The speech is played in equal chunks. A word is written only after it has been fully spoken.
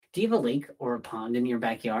Do you have a lake or a pond in your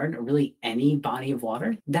backyard, or really any body of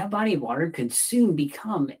water? That body of water could soon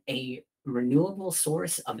become a renewable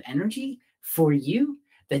source of energy for you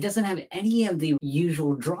that doesn't have any of the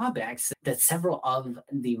usual drawbacks that several of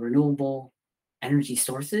the renewable energy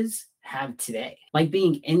sources have today, like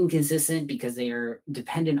being inconsistent because they are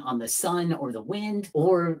dependent on the sun or the wind,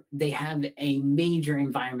 or they have a major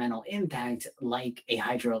environmental impact like a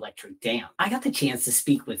hydroelectric dam. I got the chance to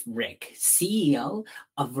speak with Rick, CEO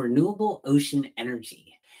of Renewable Ocean Energy.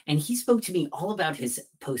 And he spoke to me all about his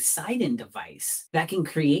Poseidon device that can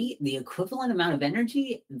create the equivalent amount of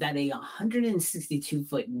energy that a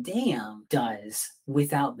 162-foot dam does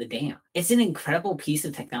without the dam. It's an incredible piece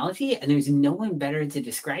of technology, and there's no one better to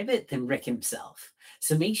describe it than Rick himself.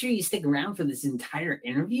 So make sure you stick around for this entire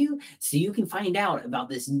interview so you can find out about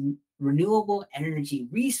this renewable energy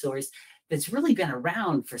resource that's really been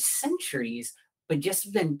around for centuries, but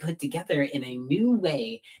just been put together in a new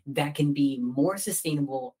way that can be more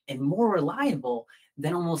sustainable and more reliable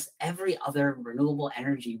than almost every other renewable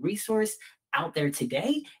energy resource out there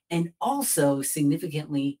today, and also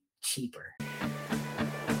significantly cheaper.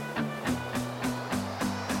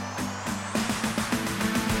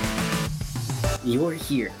 You're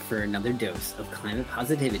here for another dose of climate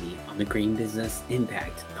positivity on the Green Business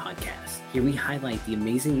Impact Podcast. Here we highlight the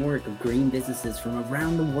amazing work of green businesses from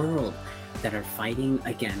around the world that are fighting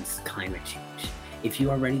against climate change. If you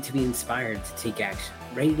are ready to be inspired to take action,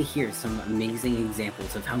 ready to hear some amazing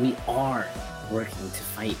examples of how we are working to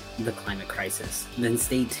fight the climate crisis, then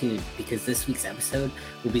stay tuned, because this week's episode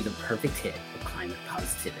will be the perfect hit of climate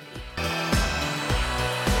positivity.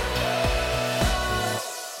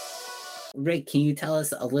 Rick, can you tell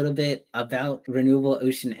us a little bit about Renewable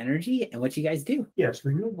Ocean Energy and what you guys do? Yes,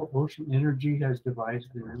 Renewable Ocean Energy has devised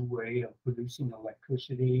a new way of producing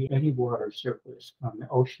electricity any water surface, from the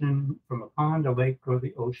ocean, from a pond, a lake, or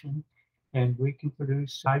the ocean. And we can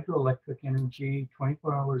produce hydroelectric energy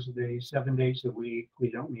 24 hours a day, 7 days a week. We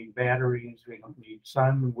don't need batteries. We don't need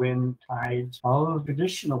sun, wind, tides. All of the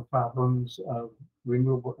traditional problems of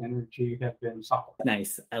renewable energy have been solved.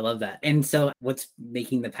 Nice. I love that. And so what's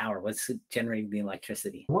making the power? What's generating the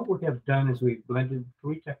electricity? What we have done is we've blended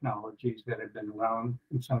three technologies that have been around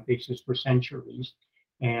in some cases for centuries,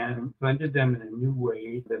 and blended them in a new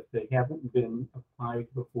way that they haven't been applied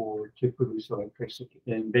before to produce electricity.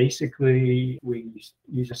 And basically, we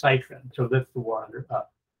use a siphon to lift the water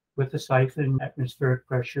up. With the siphon, atmospheric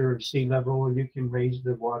pressure or sea level, you can raise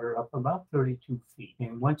the water up about 32 feet.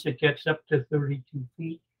 And once it gets up to 32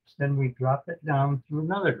 feet, then we drop it down through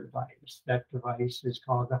another device. That device is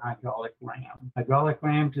called the hydraulic ram. Hydraulic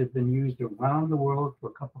rams have been used around the world for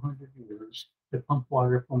a couple hundred years to pump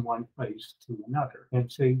water from one place to another.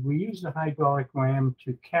 And so we use the hydraulic ram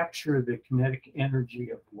to capture the kinetic energy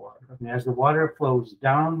of water. And as the water flows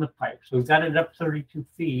down the pipe, so we've got it up 32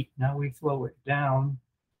 feet, now we flow it down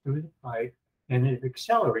through the pipe, and it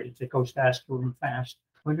accelerates. It goes faster and faster.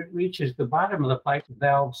 When it reaches the bottom of the pipe, the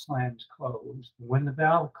valve slams closed. When the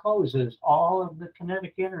valve closes, all of the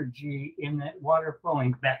kinetic energy in that water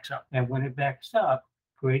flowing backs up. And when it backs up,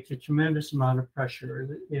 creates a tremendous amount of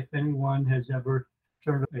pressure. If anyone has ever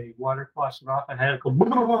turned a water faucet off and had it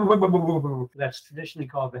go, that's traditionally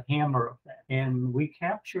called the hammer effect. And we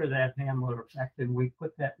capture that hammer effect and we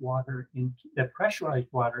put that water into that pressurized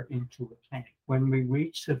water into a tank. When we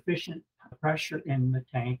reach sufficient pressure in the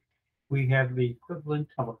tank, we have the equivalent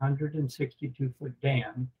of a 162-foot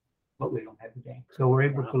dam, but we don't have a dam. So we're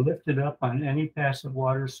able to lift it up on any passive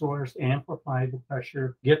water source, amplify the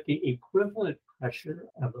pressure, get the equivalent pressure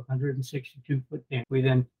of a 162-foot dam. We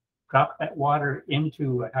then drop that water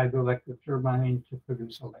into a hydroelectric turbine to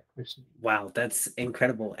produce electricity. Wow, that's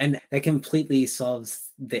incredible. And that completely solves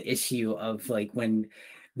the issue of like when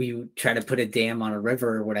we try to put a dam on a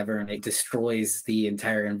river or whatever, and it destroys the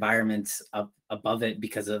entire environment up above it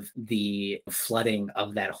because of the flooding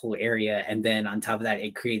of that whole area. And then on top of that,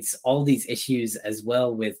 it creates all these issues as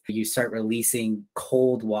well with you start releasing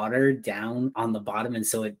cold water down on the bottom. And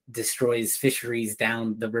so it destroys fisheries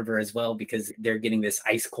down the river as well, because they're getting this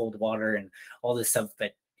ice cold water and all this stuff.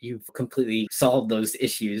 But you've completely solved those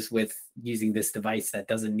issues with using this device that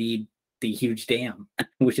doesn't need the huge dam,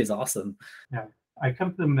 which is awesome. Yeah. I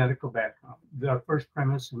come from the medical background. Our first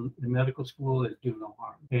premise in medical school is do no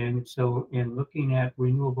harm. And so in looking at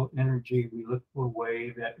renewable energy, we look for a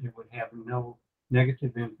way that it would have no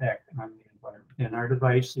negative impact on the environment. And our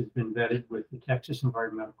device has been vetted with the Texas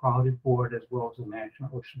Environmental Quality Board as well as the National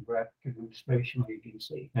Oceanographic Administration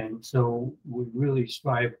Agency. And so we really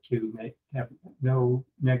strive to have no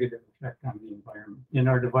negative effect on the environment. In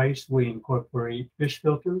our device, we incorporate fish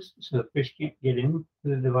filters so the fish can't get into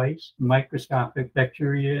the device. Microscopic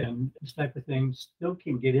bacteria and this type of things still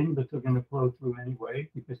can get in, but they're going to flow through anyway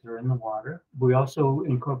because they're in the water. We also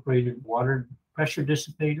incorporated water pressure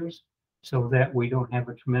dissipators so that we don't have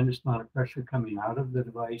a tremendous amount of pressure coming out of the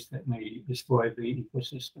device that may destroy the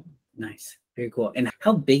ecosystem. Nice. Very cool. And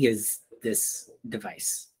how big is this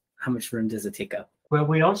device? How much room does it take up? Well,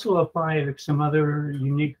 we also apply some other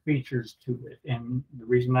unique features to it. And the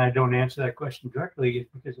reason I don't answer that question directly is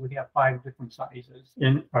because we have 5 different sizes.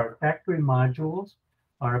 And our factory modules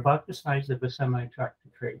are about the size of a semi-tractor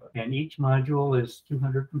trailer. And each module is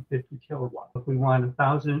 250 kilowatts. If we want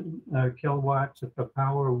 1,000 kilowatts of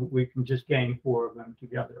power, we can just gang 4 of them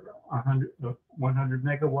together. 100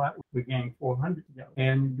 megawatt, we gang 400 together.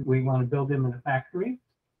 And we want to build them in a factory,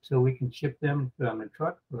 so we can ship them on a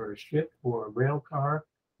truck or a ship or a rail car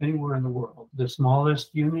anywhere in the world. The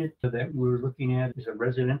smallest unit that we're looking at is a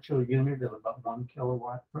residential unit of about 1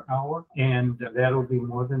 kilowatt per hour, and that'll be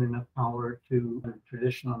more than enough power to a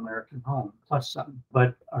traditional American home, plus some.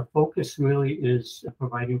 But our focus really is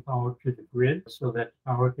providing power to the grid so that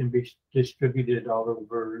power can be distributed all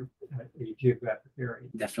over a geographic area.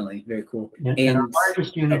 Definitely. Very cool. And our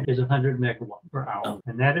largest unit is 100 megawatt per hour,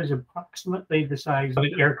 and that is approximately the size of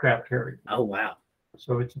an aircraft carrier. Oh, wow.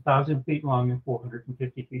 So it's 1,000 feet long and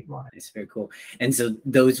 450 feet wide. It's very cool. And so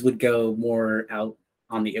those would go more out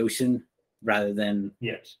on the ocean rather than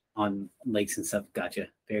Yes. on lakes and stuff. Gotcha.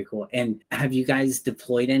 Very cool. And have you guys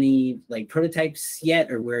deployed any like prototypes yet,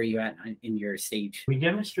 or where are you at in your stage? We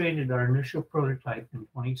demonstrated our initial prototype in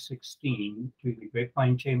 2016 to the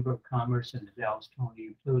Grapevine Chamber of Commerce and the Dallas County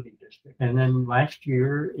Utility District. And then last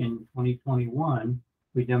year in 2021,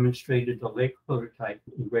 we demonstrated the lake prototype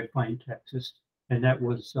in Grapevine, Texas. And that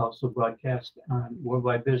was also broadcast on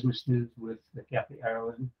Worldwide Business News with Kathy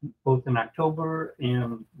Ireland, both in October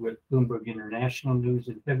and with Bloomberg International News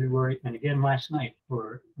in February, and again last night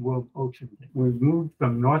for World Ocean Day. We moved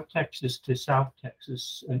from North Texas to South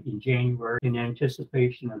Texas in January in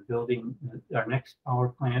anticipation of building our next power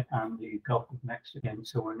plant on the Gulf of Mexico. And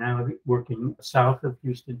so we're now working south of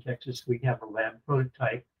Houston, Texas. We have a lab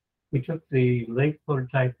prototype. We took the lake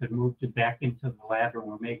prototype and moved it back into the lab, and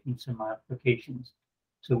we're making some modifications.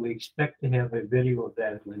 So we expect to have a video of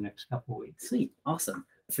that in the next couple of weeks. Sweet. Awesome.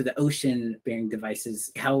 For the ocean bearing devices,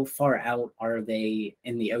 how far out are they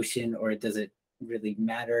in the ocean, or does it really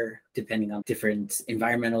matter depending on different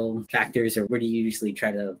environmental factors, or where do you usually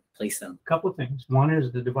try to place them? A couple of things. One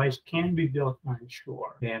is the device can be built on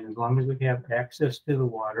shore, and as long as we have access to the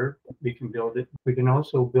water, we can build it. We can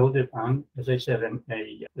also build it on, as I said,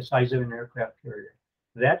 the size of an aircraft carrier.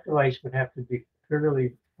 That device would have to be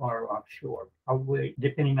fairly far offshore, probably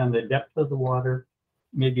depending on the depth of the water,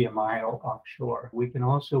 maybe a mile offshore. We can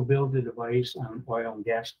also build a device on oil and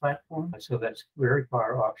gas platform, so that's very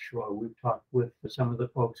far offshore. We've talked with some of the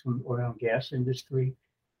folks from the oil and gas industry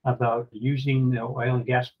about using the oil and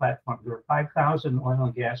gas platforms. There are 5,000 oil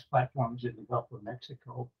and gas platforms in the Gulf of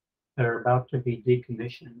Mexico that are about to be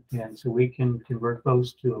decommissioned. And so we can convert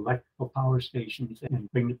those to electrical power stations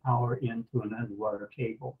and bring the power into an underwater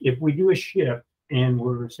cable. If we do a ship and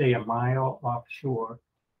we're, say, a mile offshore,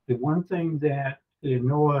 the one thing that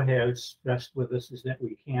NOAA has stressed with us is that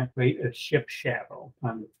we can't create a ship shadow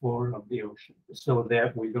on the floor of the ocean so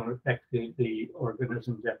that we don't affect the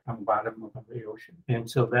organisms at the bottom of the ocean. And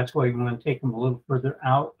so that's why we want to take them a little further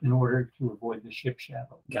out in order to avoid the ship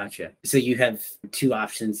shadow. Gotcha. So you have 2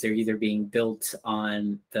 options. They're either being built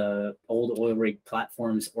on the old oil rig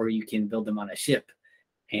platforms, or you can build them on a ship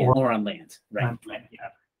or on land, right? On land, yeah.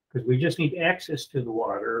 Because we just need access to the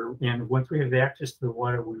water. And once we have access to the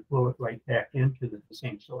water, we flow it right back into the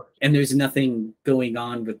same source. And there's nothing going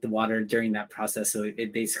on with the water during that process. So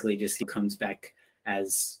it basically just comes back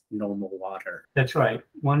as normal water. That's right.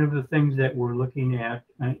 One of the things that we're looking at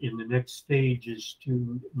in the next stage is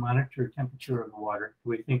to monitor temperature of the water.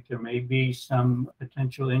 We think there may be some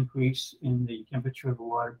potential increase in the temperature of the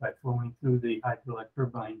water by flowing through the hydroelectric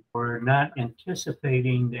turbine. We're not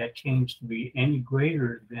anticipating that change to be any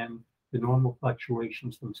greater than the normal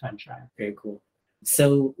fluctuations from sunshine. Very cool.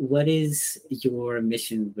 So what is your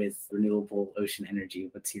mission with Renewable Ocean Energy?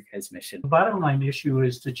 What's your guys' mission? The bottom line issue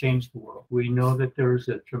is to change the world. We know that there's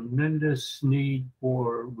a tremendous need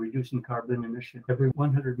for reducing carbon emissions. Every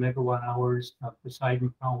 100 megawatt hours of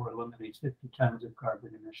Poseidon power eliminates 50 tons of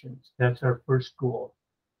carbon emissions. That's our first goal.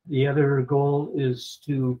 The other goal is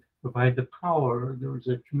to provide the power, there was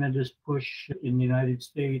a tremendous push in the United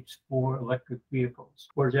States for electric vehicles.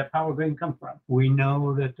 Where's that power going to come from? We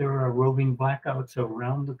know that there are roving blackouts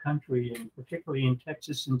around the country, and particularly in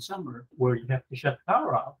Texas in summer, where you have to shut the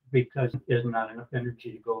power off because there's not enough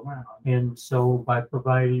energy to go around. And so by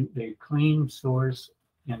providing a clean source,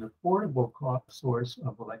 an affordable cost source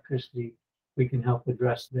of electricity, we can help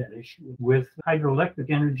address that issue. With hydroelectric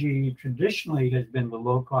energy, traditionally has been the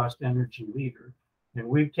low-cost energy leader, and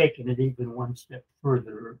we've taken it even one step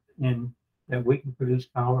further in that we can produce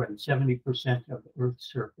power in 70% of the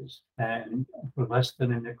Earth's surface and for less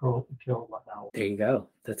than a nickel a kilowatt hour. There you go.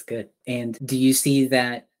 That's good. And do you see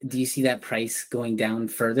that price going down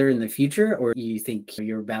further in the future, or do you think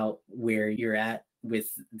you're about where you're at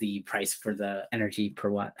with the price for the energy per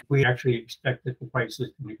watt? We actually expect that the price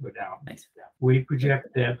is going to go down. Nice. We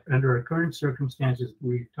project that under our current circumstances,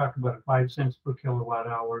 we talk about a 5 cents per kilowatt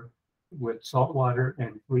hour with salt water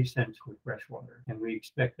and 3 cents with fresh water. And we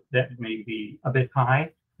expect that may be a bit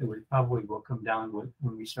high. It would probably will come down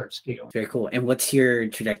when we start scaling. Very cool. And what's your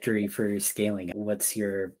trajectory for scaling? What's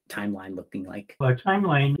your timeline looking like? Our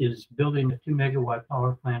timeline is building a 2-megawatt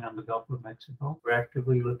power plant on the Gulf of Mexico. We're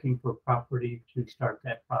actively looking for property to start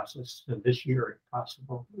that process this year, if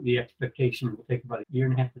possible. The expectation will take about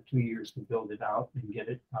 1.5 to 2 years to build it out and get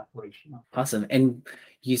it operational. Awesome. And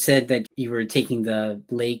you said that you were taking the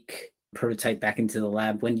lake prototype back into the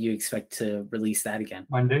lab. When do you expect to release that again?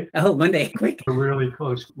 Monday. Oh, Monday. Quick. We're really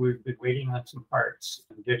close. We've been waiting on some parts,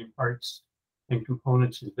 and getting parts and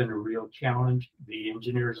components has been a real challenge. The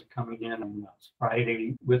engineers are coming in on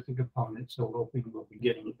Friday with the components, so we're hoping we'll be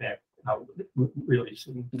getting it back out really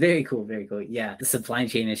soon. Very cool. Very cool. Yeah. The supply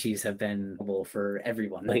chain issues have been horrible for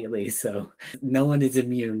everyone lately. So no one is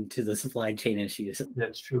immune to the supply chain issues.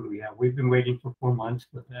 That's true. Yeah. We've been waiting for 4 months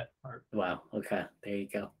for that part. Wow. Okay. There you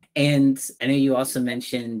go. And I know you also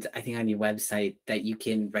mentioned, I think on your website, that you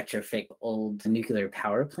can retrofit old nuclear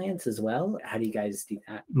power plants as well. How do you guys do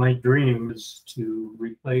that? My dream is to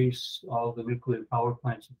replace all the nuclear power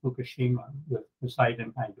plants in Fukushima with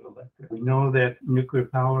Poseidon hydroelectric. We know that nuclear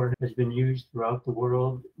power has been used throughout the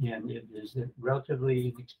world, and it is relatively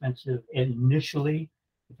inexpensive initially.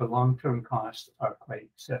 The long-term costs are quite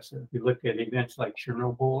excessive. You look at events like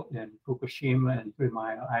Chernobyl and Fukushima and 3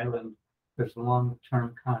 Mile Island, there's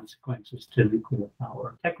long-term consequences to nuclear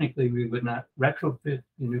power. Technically, we would not retrofit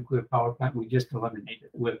the nuclear power plant. We just eliminate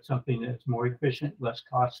it with something that's more efficient, less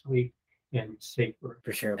costly, and safer.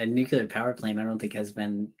 For sure. A nuclear power plant, I don't think has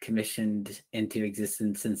been commissioned into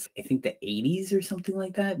existence since I think the 80s or something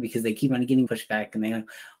like that, because they keep on getting pushed back and they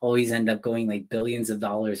always end up going like billions of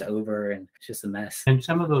dollars over, and it's just a mess. And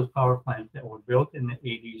some of those power plants that were built in the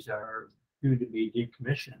 80s are due to be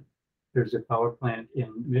decommissioned. There's a power plant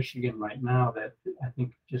in Michigan right now that I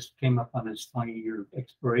think just came up on its 20-year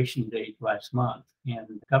expiration date last month. And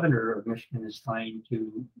the governor of Michigan is trying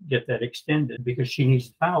to get that extended because she needs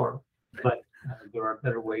the power. But there are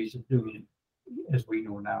better ways of doing it, as we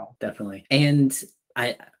know now. Definitely. And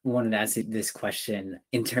I wanted to ask you this question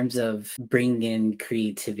in terms of bringing in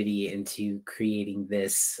creativity into creating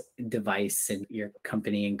this device and your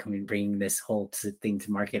company and bringing this whole thing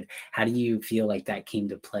to market. How do you feel like that came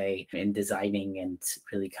to play in designing and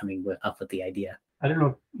really coming up with the idea? I don't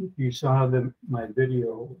know if you saw my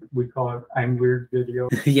video. We call it "I'm Weird" video.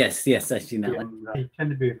 Yes, I see that one. I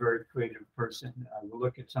tend to be a very creative person. I will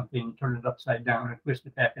look at something, turn it upside down, and twist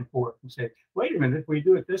it back and forth, and say, "Wait a minute! If we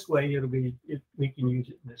do it this way, we can use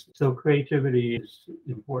it this way." So creativity is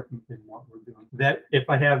important in what we're doing. That if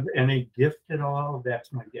I have any gift at all,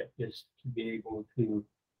 that's my gift, is to be able to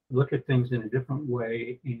look at things in a different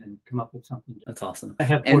way and come up with something. That's awesome. I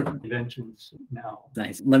have 4 inventions now.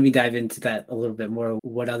 Nice. Let me dive into that a little bit more.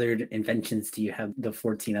 What other inventions do you have? The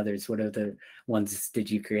 14 others, what other ones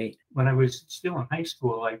did you create? When I was still in high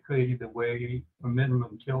school, I created a way for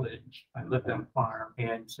minimum tillage. I lived on a farm,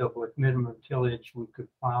 and so with minimum tillage, we could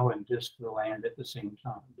plow and disc the land at the same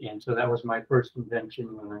time. And so that was my first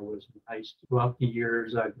invention when I was in high school. Throughout the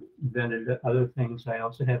years, I've invented other things. I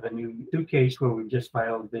also have a new suitcase where we just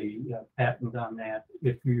filed the patent on that.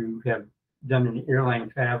 If you have done an airline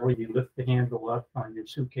travel, you lift the handle up on your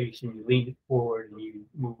suitcase and you lean it forward and you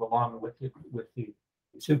move along with it with the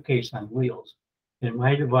suitcase on wheels. In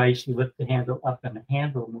my device, you lift the handle up and the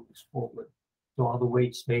handle moves forward. So all the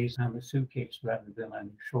weight stays on the suitcase rather than on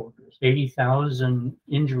your shoulders. 80,000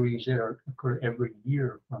 injuries that occur every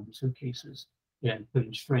year from suitcases and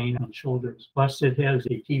putting strain on shoulders. Plus, it has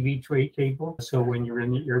a TV tray table. So when you're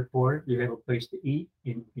in the airport, you have a place to eat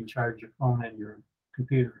and you can charge your phone on your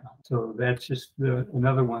computer on. So that's just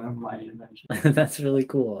another one of my inventions. That's really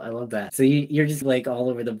cool. I love that. So you're just like all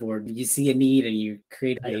over the board. You see a need and you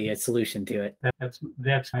create a solution to it.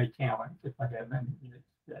 That's my talent. If I have any,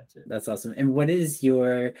 that's it. That's awesome. And what is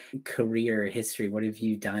your career history? What have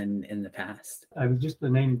you done in the past? I was just the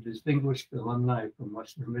named distinguished alumni from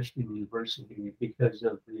Western Michigan University because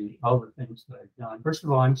of all the things that I've done. First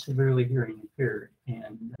of all, I'm severely hearing impaired,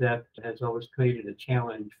 and that has always created a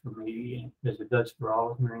challenge for me, as it does for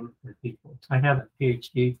all hearing impaired people. I have a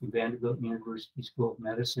PhD from Vanderbilt University School of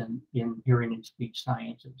Medicine in hearing and speech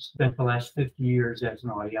sciences. Spent the last 50 years as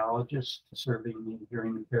an audiologist serving the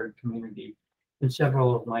hearing impaired community. And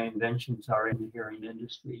several of my inventions are in the hearing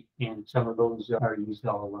industry, and some of those are used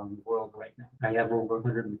all around the world right now. I have over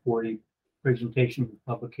 140 presentations and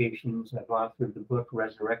publications. I've authored the book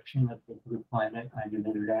Resurrection of the Blue Planet. I'm an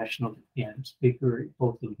international speaker,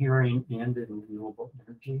 both in hearing and in renewable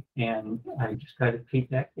energy, and I just got to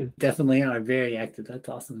keep active. Definitely are very active. That's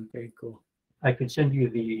awesome. Very cool. I could send you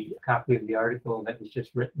the copy of the article that was just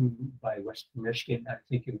written by Western Michigan. I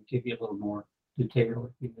think it would give you a little more detail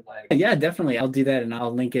if you would like. Yeah, definitely. I'll do that, and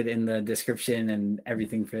I'll link it in the description and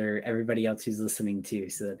everything for everybody else who's listening too,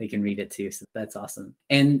 so that they can read it too. So that's awesome.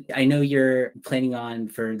 And I know you're planning on,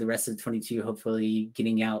 for the rest of 22, hopefully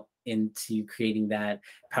getting out into creating that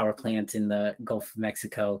power plant in the Gulf of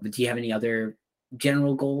Mexico. But do you have any other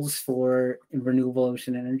general goals for renewable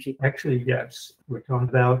ocean energy? Actually, yes. We're talking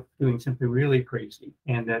about doing something really crazy,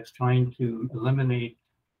 and that's trying to eliminate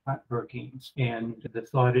hurricanes. And the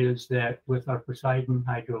thought is that with our Poseidon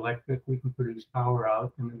hydroelectric, we can produce power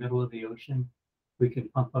out in the middle of the ocean. We can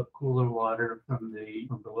pump up cooler water from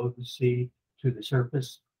below the sea to the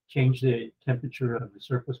surface, change the temperature of the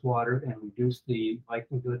surface water, and reduce the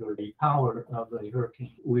likelihood or the power of a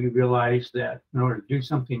hurricane. We realize that in order to do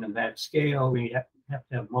something of that scale, we have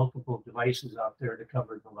to have multiple devices out there to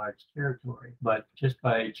cover the large territory. But just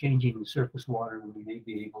by changing the surface water, we may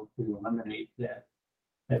be able to eliminate that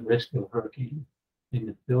risk of hurricane in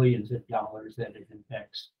the billions of dollars that it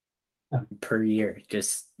impacts per year.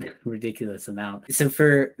 Just ridiculous amount. So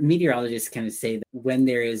for meteorologists kind of say that when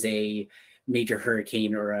there is a major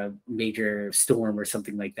hurricane or a major storm or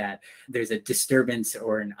something like that, there's a disturbance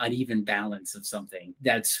or an uneven balance of something.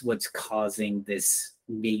 That's what's causing this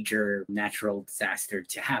major natural disaster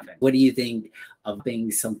to happen. What do you think of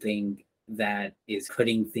being something that is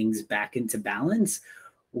putting things back into balance?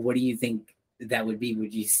 What do you think that would be?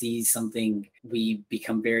 Would you see something, we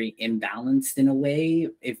become very imbalanced in a way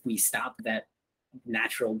if we stop that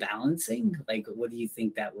natural balancing? Like, what do you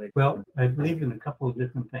think that would? Well, I believe in a couple of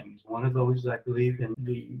different things. One of those, I believe in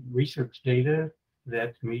the research data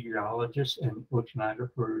that meteorologists and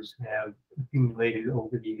oceanographers have accumulated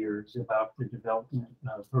over the years about the development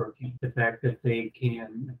of hurricanes. The fact that they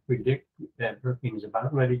can predict that hurricane is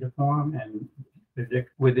about ready to form and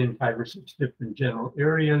predict within 5 or 6 different general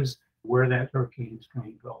areas where that hurricane is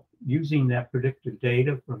going to go. Using that predictive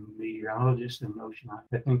data from meteorologists and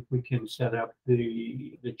oceanographers, I think we can set up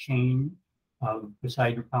the chain of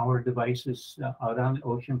Poseidon power devices out on the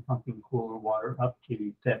ocean, pumping cooler water up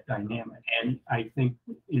to that dynamic. And I think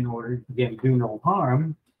in order to, again, do no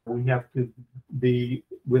harm, we have to be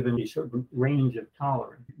within a certain range of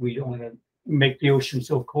tolerance. We don't want to make the ocean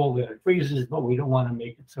so cold that it freezes, but we don't want to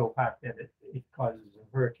make it so hot that it causes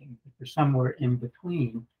a hurricane. If we're somewhere in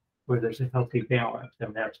between, where there's a healthy balance,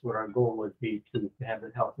 and that's what our goal would be, to have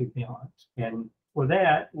a healthy balance. And for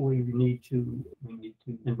that, we need to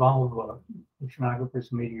involve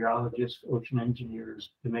oceanographers, meteorologists, ocean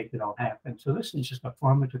engineers to make it all happen. So this is just a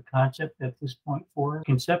formative concept at this point for us.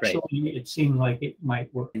 Conceptually, right. It seemed like it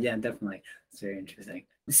might work. Yeah, definitely. It's very interesting.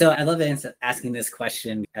 So I love asking this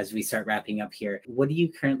question as we start wrapping up here. What are you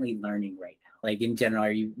currently learning right now? Like, in general,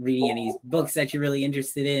 are you reading any books that you're really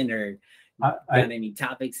interested in, or any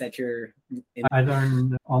topics that you're in? I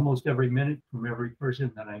learn almost every minute from every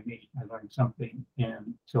person that I meet. I learn something,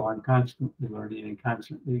 and so I'm constantly learning and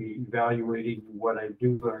constantly evaluating what I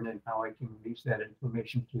do learn and how I can use that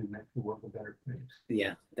information to make the world a better place.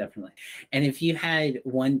 Yeah, definitely. And if you had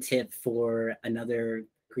one tip for another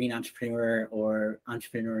green entrepreneur or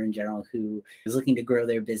entrepreneur in general who is looking to grow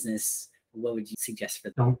their business, what would you suggest for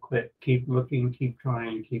them? Don't quit. Keep looking, keep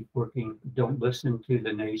trying, keep working. Don't listen to the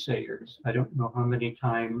naysayers. I don't know how many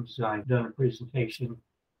times I've done a presentation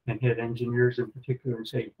and had engineers in particular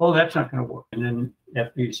say, oh, that's not going to work. And then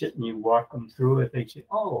after you sit and you walk them through it, they say,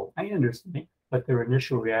 oh, I understand. but their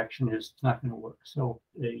initial reaction is it's not going to work. So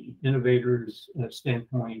the innovator's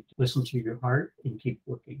standpoint, listen to your heart and keep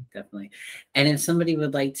working. Definitely. And if somebody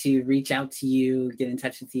would like to reach out to you, get in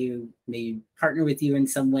touch with you, maybe partner with you in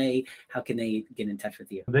some way, how can they get in touch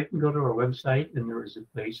with you? They can go to our website, and there is a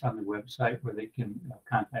place on the website where they can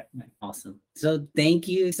contact me. Awesome. So thank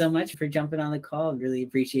you so much for jumping on the call. Really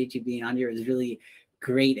appreciate you being on here. It was really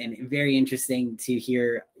great and very interesting to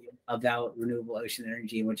hear about renewable ocean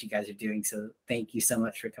energy and what you guys are doing. So thank you so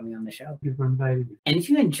much for coming on the show. Thank you for inviting me. And if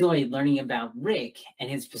you enjoyed learning about Rick and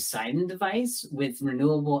his Poseidon device with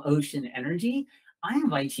renewable ocean energy, I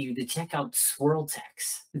invite you to check out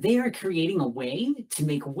SwirlTex. They are creating a way to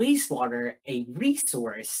make wastewater a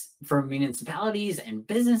resource for municipalities and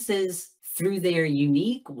businesses through their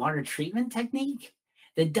unique water treatment technique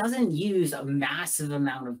that doesn't use a massive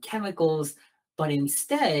amount of chemicals, but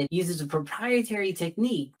instead uses a proprietary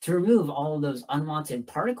technique to remove all of those unwanted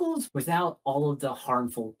particles without all of the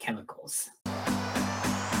harmful chemicals.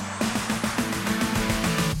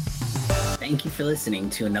 Thank you for listening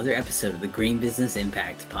to another episode of the Green Business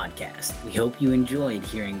Impact Podcast. We hope you enjoyed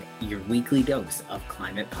hearing your weekly dose of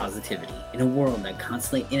climate positivity. In a world that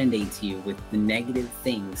constantly inundates you with the negative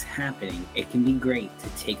things happening, it can be great to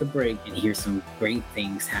take a break and hear some great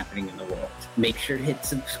things happening in the world. Make sure to hit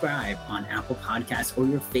subscribe on Apple Podcasts or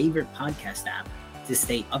your favorite podcast app to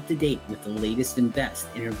stay up to date with the latest and best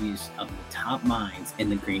interviews of the top minds in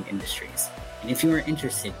the green industries. And if you are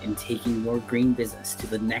interested in taking your green business to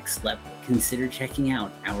the next level, consider checking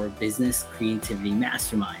out our Business Creativity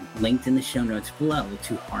Mastermind, linked in the show notes below,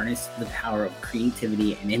 to harness the power of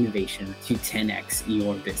creativity and innovation to 10x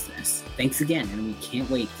your business. Thanks again, and we can't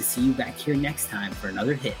wait to see you back here next time for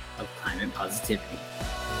another hit of climate positivity.